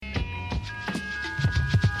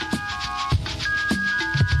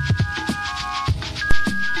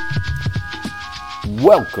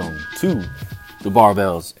Welcome to the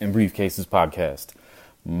Barbells and Briefcases podcast.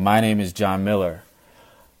 My name is John Miller.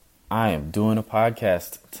 I am doing a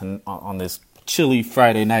podcast on this chilly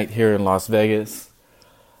Friday night here in Las Vegas.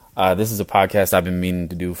 This is a podcast I've been meaning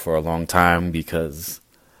to do for a long time because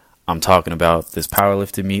I'm talking about this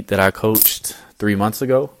powerlifting meet that I coached 3 months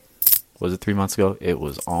ago. Was it 3 months ago? It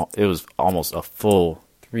was almost a full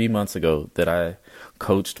 3 months ago that I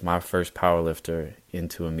coached my first powerlifter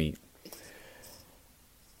into a meet,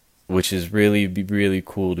 which is really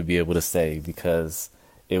cool to be able to say, because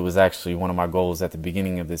it was actually one of my goals at the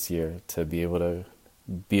beginning of this year to be able to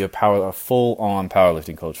be a full-on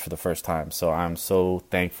powerlifting coach for the first time. So I'm so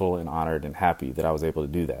thankful and honored and happy that I was able to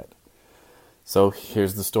do that. So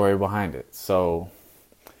here's the story behind it. So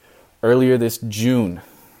earlier this June,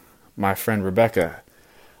 my friend Rebecca,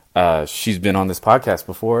 she's been on this podcast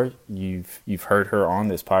before. You've heard her on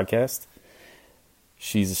this podcast.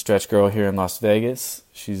 She's a stretch girl here in Las Vegas.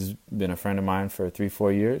 She's been a friend of mine for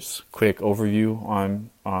 3-4 years. Quick overview on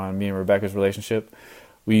me and Rebecca's relationship.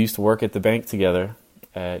 We used to work at the bank together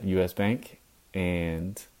at US Bank,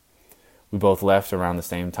 and we both left around the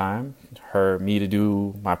same time. Me to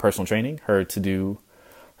do my personal training, her to do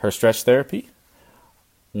her stretch therapy.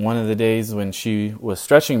 One of the days when she was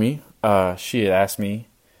stretching me, she had asked me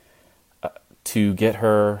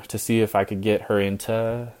to see if I could get her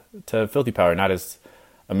into Filthy Power, not as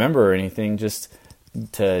a member or anything, just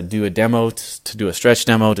to do a demo, to do a stretch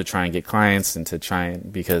demo, to try and get clients and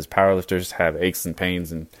because powerlifters have aches and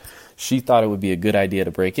pains, and she thought it would be a good idea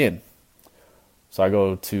to break in. So I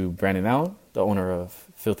go to Brandon Allen, the owner of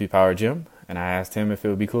Filthy Power Gym, and I asked him if it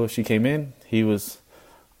would be cool if she came in. He was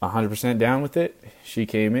 100% down with it. She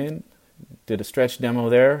came in, did a stretch demo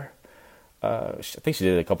there. I think she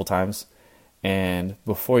did it a couple times. And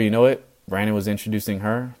before you know it, Brandon was introducing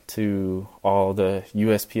her to all the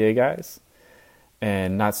USPA guys.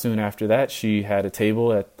 And not soon after that, she had a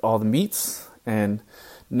table at all the meets. And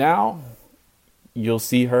now you'll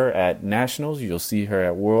see her at nationals. You'll see her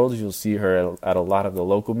at worlds. You'll see her at a lot of the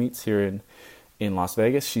local meets here in Las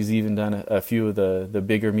Vegas. She's even done a few of the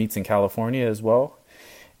bigger meets in California as well.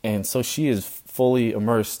 And so she is fully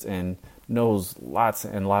immersed and knows lots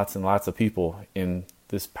and lots and lots of people in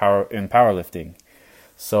powerlifting.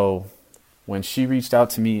 So when she reached out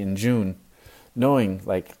to me in June, knowing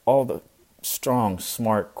like all the strong,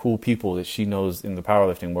 smart, cool people that she knows in the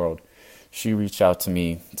powerlifting world, she reached out to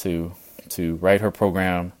me to write her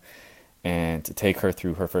program and to take her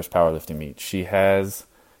through her first powerlifting meet. She had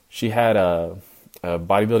a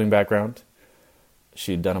bodybuilding background.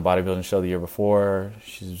 She had done a bodybuilding show the year before.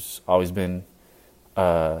 She's always been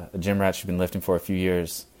a gym rat. She's been lifting for a few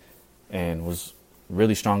years and was a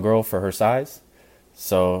really strong girl for her size.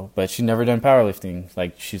 So, but she'd never done powerlifting.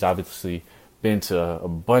 Like, she's obviously been to a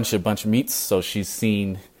bunch of meets, so she's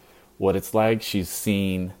seen what it's like. She's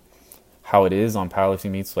seen how it is on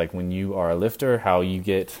powerlifting meets, like when you are a lifter, how you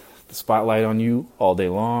get the spotlight on you all day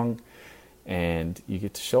long, and you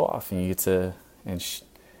get to show off, and you get to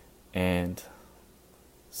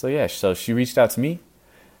so she reached out to me,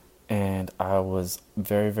 and I was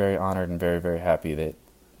very honored and very happy that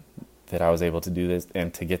I was able to do this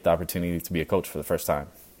and to get the opportunity to be a coach for the first time.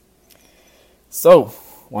 So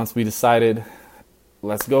once we decided,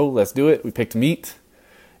 let's go, let's do it, we picked a meet.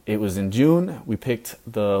 It was in June. We picked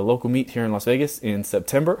the local meet here in Las Vegas in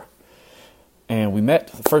September. And we met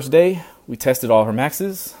the first day. We tested all her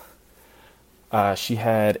maxes. She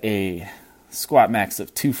had a squat max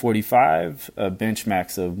of 245, a bench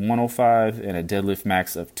max of 105, and a deadlift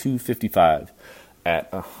max of 255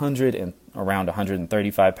 at around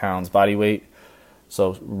 135 pounds body weight.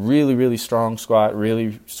 So really strong squat,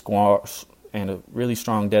 and a really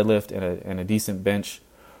strong deadlift and a decent bench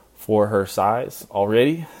for her size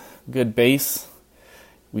already. Good base.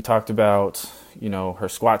 We talked about, her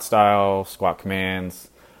squat style, squat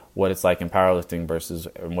commands, what it's like in powerlifting versus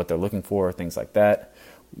what they're looking for, things like that.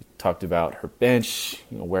 We talked about her bench,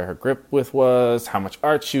 where her grip width was, how much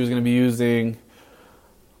arch she was going to be using,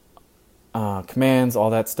 commands,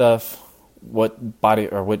 all that stuff, what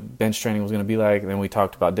bench training was going to be like. And then we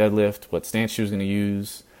talked about deadlift, what stance she was going to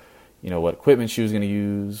use, what equipment she was going to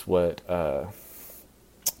use, where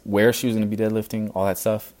she was going to be deadlifting, all that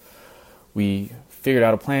stuff. We figured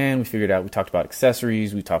out a plan. We talked about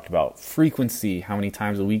accessories. We talked about frequency, how many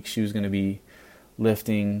times a week she was going to be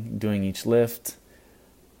lifting, doing each lift.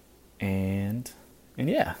 And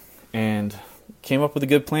came up with a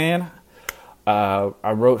good plan.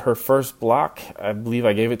 I wrote her first block. I believe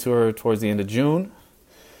I gave it to her towards the end of June.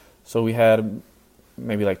 So we had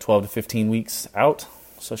maybe like 12 to 15 weeks out.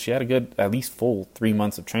 So she had a good, at least full 3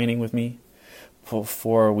 months of training with me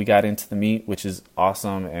before we got into the meet, which is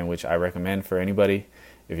awesome and which I recommend for anybody.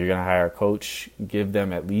 If you're going to hire a coach, give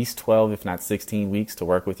them at least 12, if not 16 weeks to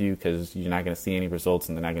work with you, because you're not going to see any results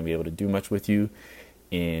and they're not going to be able to do much with you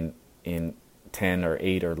in 10 or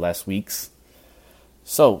 8 or less weeks.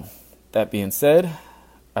 So that being said,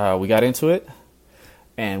 we got into it,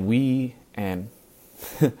 and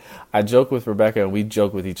I joke with Rebecca, and we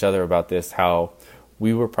joke with each other about this, how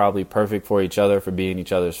we were probably perfect for each other for being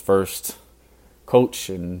each other's first coach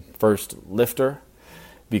and first lifter,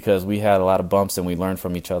 because we had a lot of bumps and we learned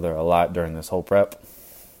from each other a lot during this whole prep.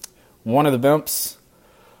 One of the bumps,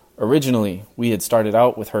 originally, we had started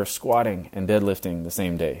out with her squatting and deadlifting the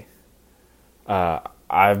same day.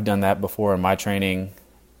 I've done that before in my training,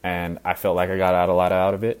 and I felt like I got a lot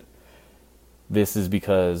out of it. This is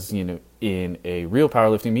because, in a real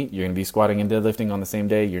powerlifting meet, you're going to be squatting and deadlifting on the same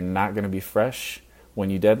day. You're not going to be fresh when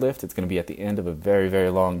you deadlift. It's going to be at the end of a very, very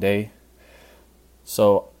long day.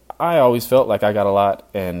 So I always felt like I got a lot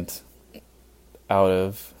out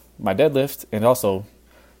of my deadlift, and also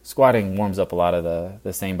squatting warms up a lot of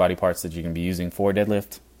the same body parts that you can be using for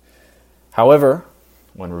deadlift. However,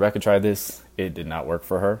 when Rebecca tried this, it did not work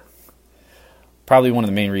for her. Probably one of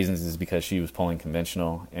the main reasons is because she was pulling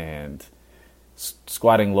conventional, and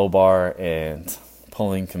squatting low bar and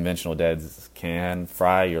pulling conventional deads can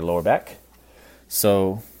fry your lower back.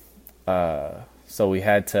 So we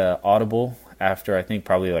had to audible after, I think,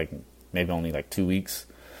 probably maybe only 2 weeks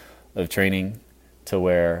of training, to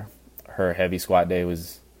where her heavy squat day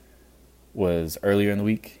was earlier in the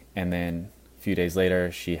week, and then a few days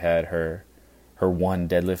later she had her one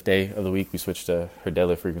deadlift day of the week. We switched her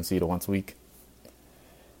deadlift frequency to once a week,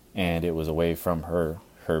 and it was away from her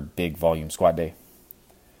big volume squat day.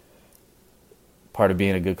 Part of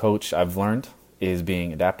being a good coach, I've learned, is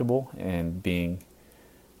being adaptable and being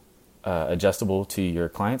adjustable to your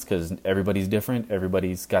clients, because everybody's different.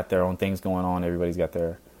 Everybody's got their own things going on. Everybody's got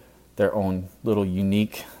their own little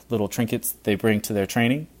unique little trinkets they bring to their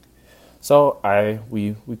training. So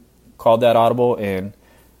we called that audible, and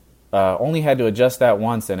only had to adjust that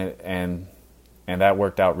once, and that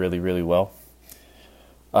worked out really, really well.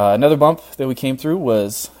 Another bump that we came through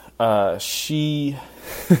was she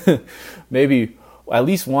maybe at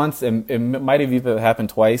least once, and it might have even happened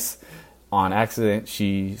twice on accident,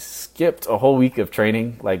 she skipped a whole week of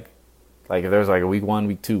training. Like if there was a week 1,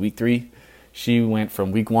 week 2, week 3, she went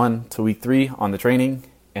from week 1 to week 3 on the training.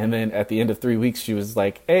 And then at the end of 3 weeks, she was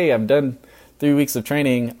like, "Hey, I'm done 3 weeks of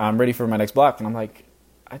training. I'm ready for my next block." And I'm like,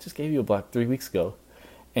 "I just gave you a block 3 weeks ago."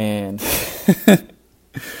 And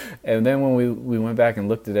and then when we went back and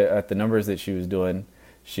looked at the numbers that she was doing,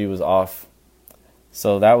 she was off.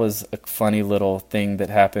 So that was a funny little thing that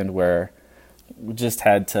happened, where we just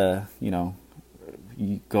had to, you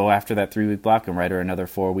go after that 3 week block and write her another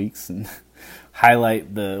 4 weeks and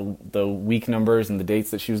highlight the week numbers and the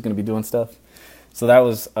dates that she was going to be doing stuff. So that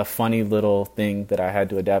was a funny little thing that I had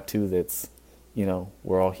to adapt to. That's,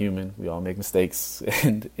 we're all human. We all make mistakes.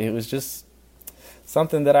 And it was just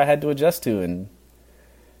something that I had to adjust to, and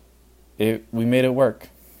we made it work.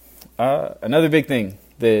 Another big thing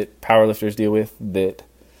that powerlifters deal with that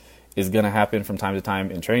is going to happen from time to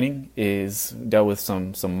time in training is dealt with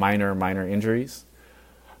some minor injuries.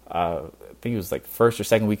 I think it was first or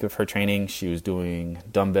second week of her training, she was doing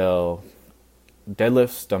dumbbell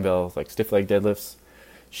deadlifts, stiff leg deadlifts.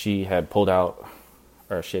 She had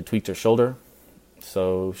she had tweaked her shoulder.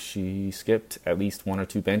 So she skipped at least 1 or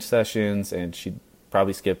 2 bench sessions, and she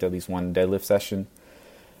probably skipped at least 1 deadlift session.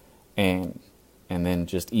 And then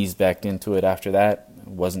just eased back into it after that. It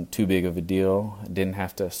wasn't too big of a deal. Didn't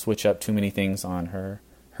have to switch up too many things on her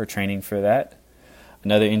training for that.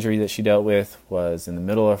 Another injury that she dealt with was in the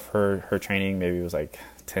middle of her training. Maybe it was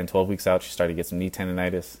 10, 12 weeks out. She started to get some knee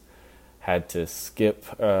tendonitis. Had to skip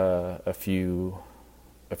a few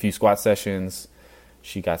squat sessions.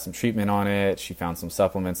 She got some treatment on it. She found some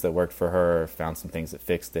supplements that worked for her, found some things that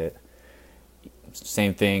fixed it.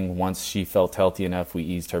 Same thing, once she felt healthy enough, we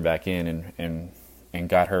eased her back in and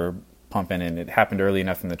got her pumping, and it happened early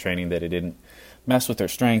enough in the training that it didn't mess with her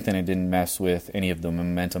strength, and it didn't mess with any of the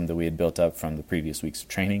momentum that we had built up from the previous weeks of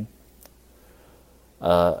training.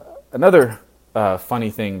 Another funny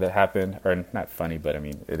thing that happened, or not funny, but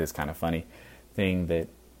it is kind of funny thing that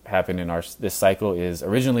happened in this cycle is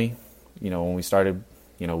originally, when we started,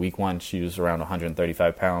 week 1, she was around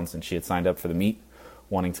 135 pounds, and she had signed up for the meet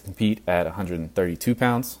wanting to compete at 132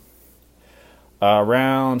 pounds.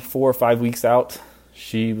 Around 4 or 5 weeks out,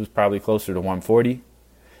 she was probably closer to 140.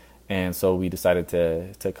 And so we decided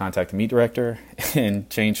to contact the meet director and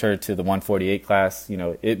change her to the 148 class.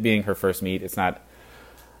 It being her first meet, it's not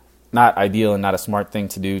not ideal and not a smart thing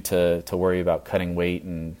to do to worry about cutting weight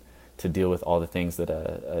and to deal with all the things that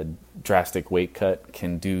a drastic weight cut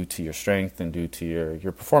can do to your strength and do to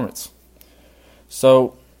your performance.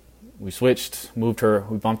 So we switched, we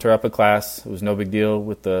bumped her up a class. It was no big deal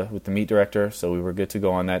with the meet director, so we were good to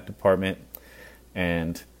go on that department.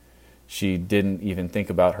 And she didn't even think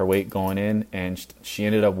about her weight going in, and she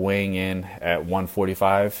ended up weighing in at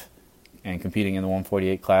 145 and competing in the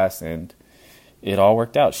 148 class, and it all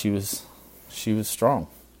worked out. She was strong.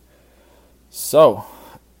 So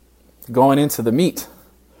going into the meet,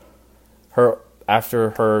 after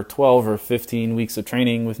her 12 or 15 weeks of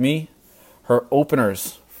training with me, her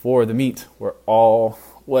openers for the meet were all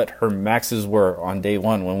what her maxes were on day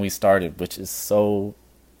one when we started, which is so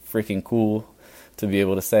freaking cool to be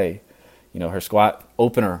able to say. You know, her squat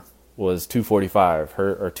opener was 245,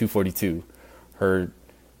 or 242. Her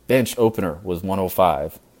bench opener was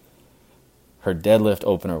 105. Her deadlift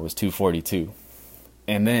opener was 242.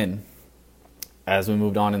 And then as we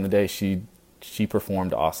moved on in the day, she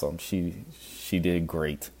performed awesome. She did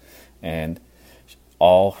great. And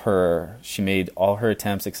she made all her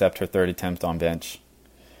attempts except her third attempt on bench.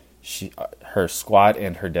 Her squat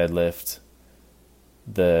and her deadlift,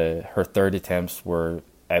 her third attempts were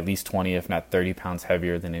at least 20, if not 30 pounds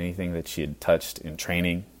heavier than anything that she had touched in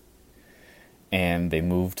training. And they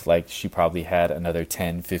moved like she probably had another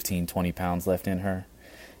 10, 15, 20 pounds left in her.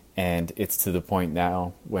 And it's to the point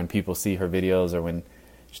now when people see her videos or when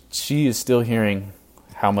she is still hearing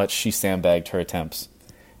how much she sandbagged her attempts.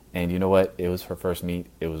 And you know what? It was her first meet.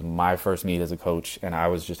 It was my first meet as a coach. And I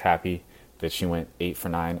was just happy that she went 8 for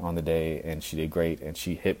 9 on the day, and she did great. And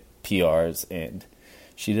she hit PRs, and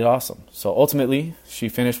she did awesome. So ultimately, she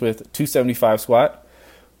finished with 275 squat,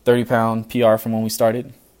 30-pound PR from when we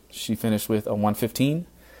started. She finished with a 115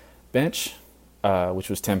 bench, which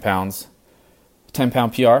was 10 pounds,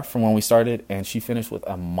 10-pound PR from when we started. And she finished with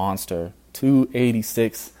a monster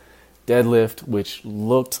 286 deadlift, which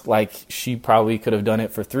looked like she probably could have done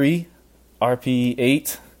it for 3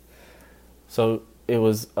 RP8. So it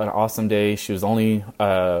was an awesome day. She was the only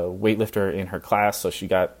weightlifter in her class, so she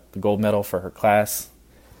got the gold medal for her class.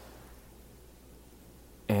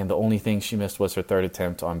 And the only thing she missed was her third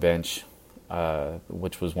attempt on bench,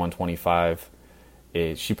 which was 125.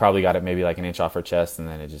 She probably got it maybe like an inch off her chest, and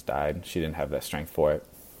then it just died. She didn't have that strength for it.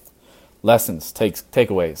 Lessons,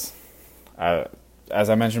 takeaways. As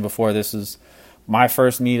I mentioned before, this is my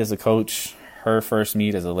first meet as a coach, her first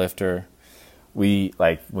meet as a lifter.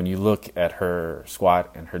 When you look at her squat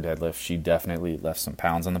and her deadlift, she definitely left some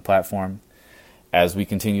pounds on the platform. As we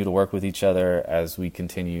continue to work with each other, as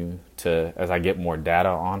I get more data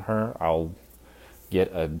on her, I'll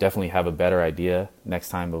definitely have a better idea next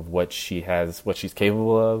time of what she's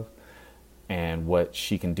capable of, and what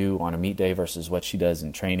she can do on a meet day versus what she does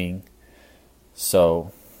in training.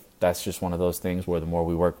 So that's just one of those things where the more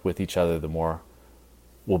we work with each other, the more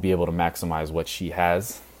we'll be able to maximize what she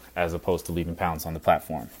has, as opposed to leaving pounds on the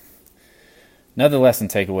platform. Another lesson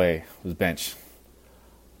takeaway was bench.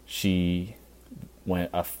 She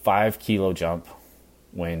went a 5 kilo jump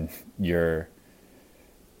when your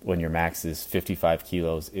max is 55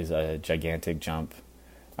 kilos is a gigantic jump.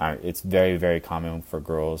 It's very, very common for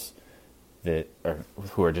girls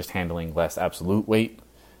who are just handling less absolute weight,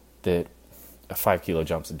 that a 5 kilo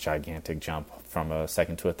jump is a gigantic jump from a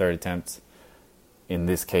second to a third attempt in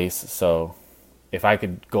this case. So if I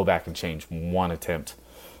could go back and change one attempt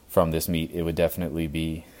from this meet, it would definitely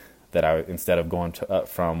be that instead of going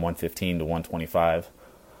from 115 to 125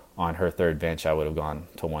 on her third bench, I would have gone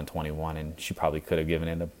to 121, and she probably could have given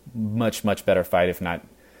it a much, much better fight, if not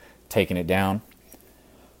taken it down.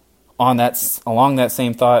 Along that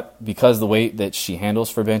same thought, because the weight that she handles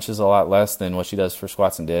for bench is a lot less than what she does for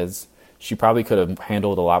squats and deads, she probably could have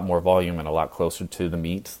handled a lot more volume and a lot closer to the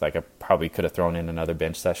meet. Like, I probably could have thrown in another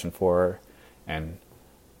bench session for her, and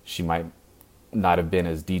she might not have been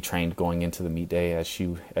as detrained going into the meet day as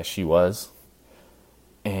she was.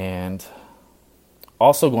 And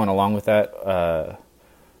also going along with that,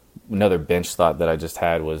 another bench thought that I just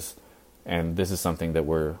had was, and this is something that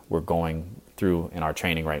we're going through in our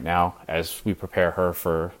training right now as we prepare her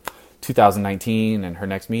for 2019 and her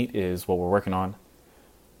next meet, is what we're working on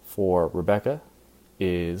for Rebecca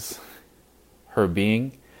is her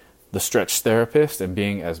being the stretch therapist and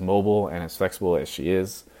being as mobile and as flexible as she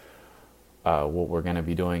is. What we're going to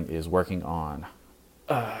be doing is working on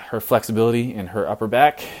her flexibility in her upper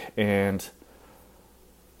back and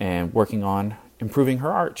working on improving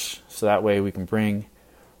her arch. So that way we can bring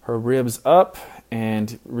her ribs up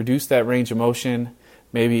and reduce that range of motion,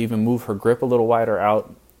 maybe even move her grip a little wider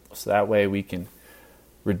out. So that way we can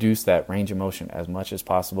reduce that range of motion as much as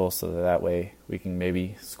possible so that way we can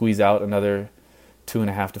maybe squeeze out another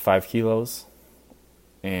 2.5 to 5 kilos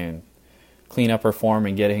and clean up her form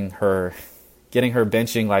and getting her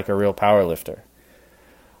benching like a real power lifter.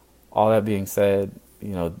 All that being said,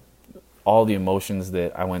 all the emotions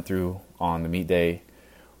that I went through on the meet day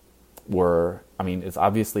it's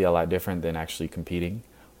obviously a lot different than actually competing,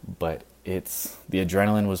 but the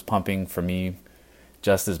adrenaline was pumping for me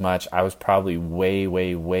just as much. I was probably way,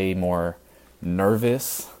 way, way more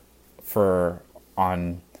nervous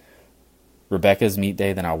on Rebecca's meet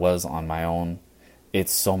day than I was on my own.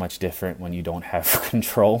 It's so much different when you don't have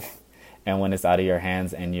control and when it's out of your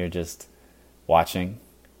hands and you're just watching.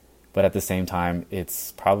 But at the same time,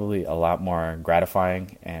 it's probably a lot more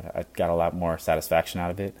gratifying and I got a lot more satisfaction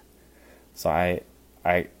out of it. So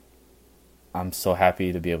I'm so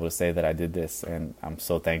happy to be able to say that I did this, and I'm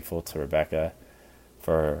so thankful to Rebecca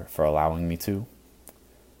for allowing me to.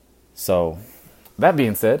 So that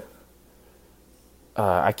being said,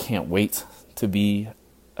 I can't wait to be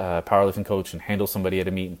a powerlifting coach and handle somebody at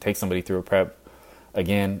a meet and take somebody through a prep.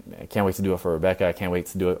 Again, I can't wait to do it for Rebecca. I can't wait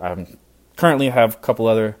to do it. I currently have a couple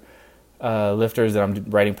other lifters that I'm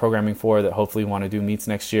writing programming for that hopefully want to do meets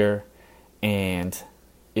next year. And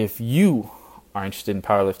if you are interested in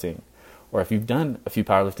powerlifting, or if you've done a few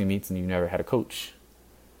powerlifting meets and you've never had a coach,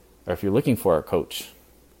 or if you're looking for a coach,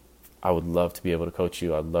 I would love to be able to coach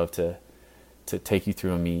you. I'd love to take you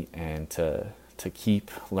through a meet and to keep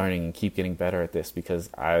learning and keep getting better at this, because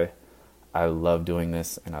I love doing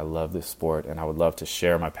this and I love this sport, and I would love to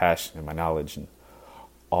share my passion and my knowledge and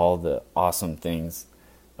all the awesome things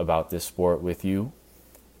about this sport with you.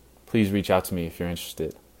 Please reach out to me if you're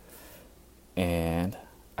interested. And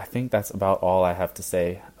I think that's about all I have to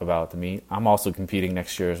say about the meet. I'm also competing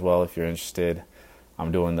next year as well if you're interested.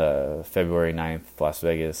 I'm doing the February 9th Las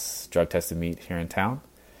Vegas drug tested meet here in town.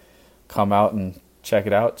 Come out and check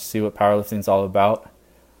it out, see what powerlifting's all about.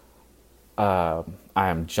 I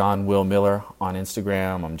am John Will Miller on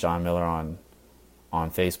Instagram. I'm John Miller on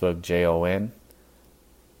Facebook, JON.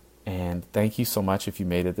 And thank you so much if you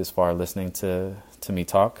made it this far listening to me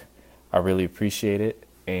talk. I really appreciate it.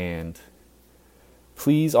 And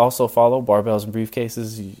please also follow Barbells and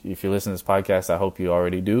Briefcases. If you're listening to this podcast, I hope you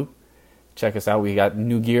already do. Check us out. We got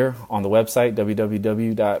new gear on the website,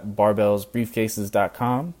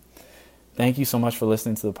 www.barbellsbriefcases.com. Thank you so much for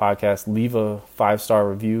listening to the podcast. Leave a 5-star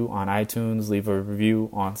review on iTunes. Leave a review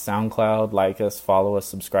on SoundCloud. Like us, follow us,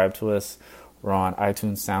 subscribe to us. We're on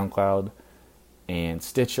iTunes, SoundCloud, and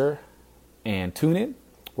Stitcher, and TuneIn.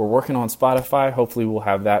 We're working on Spotify. Hopefully we'll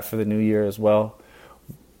have that for the new year as well.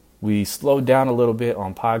 We slowed down a little bit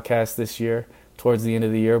on podcasts this year towards the end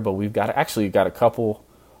of the year, but we've got a couple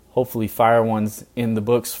hopefully fire ones in the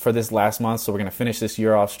books for this last month. So we're going to finish this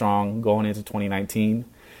year off strong going into 2019.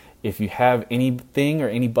 If you have anything or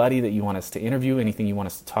anybody that you want us to interview, anything you want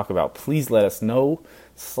us to talk about, please let us know.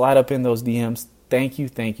 Slide up in those DMs. Thank you,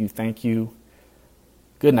 thank you, thank you.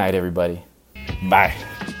 Good night, everybody. Bye.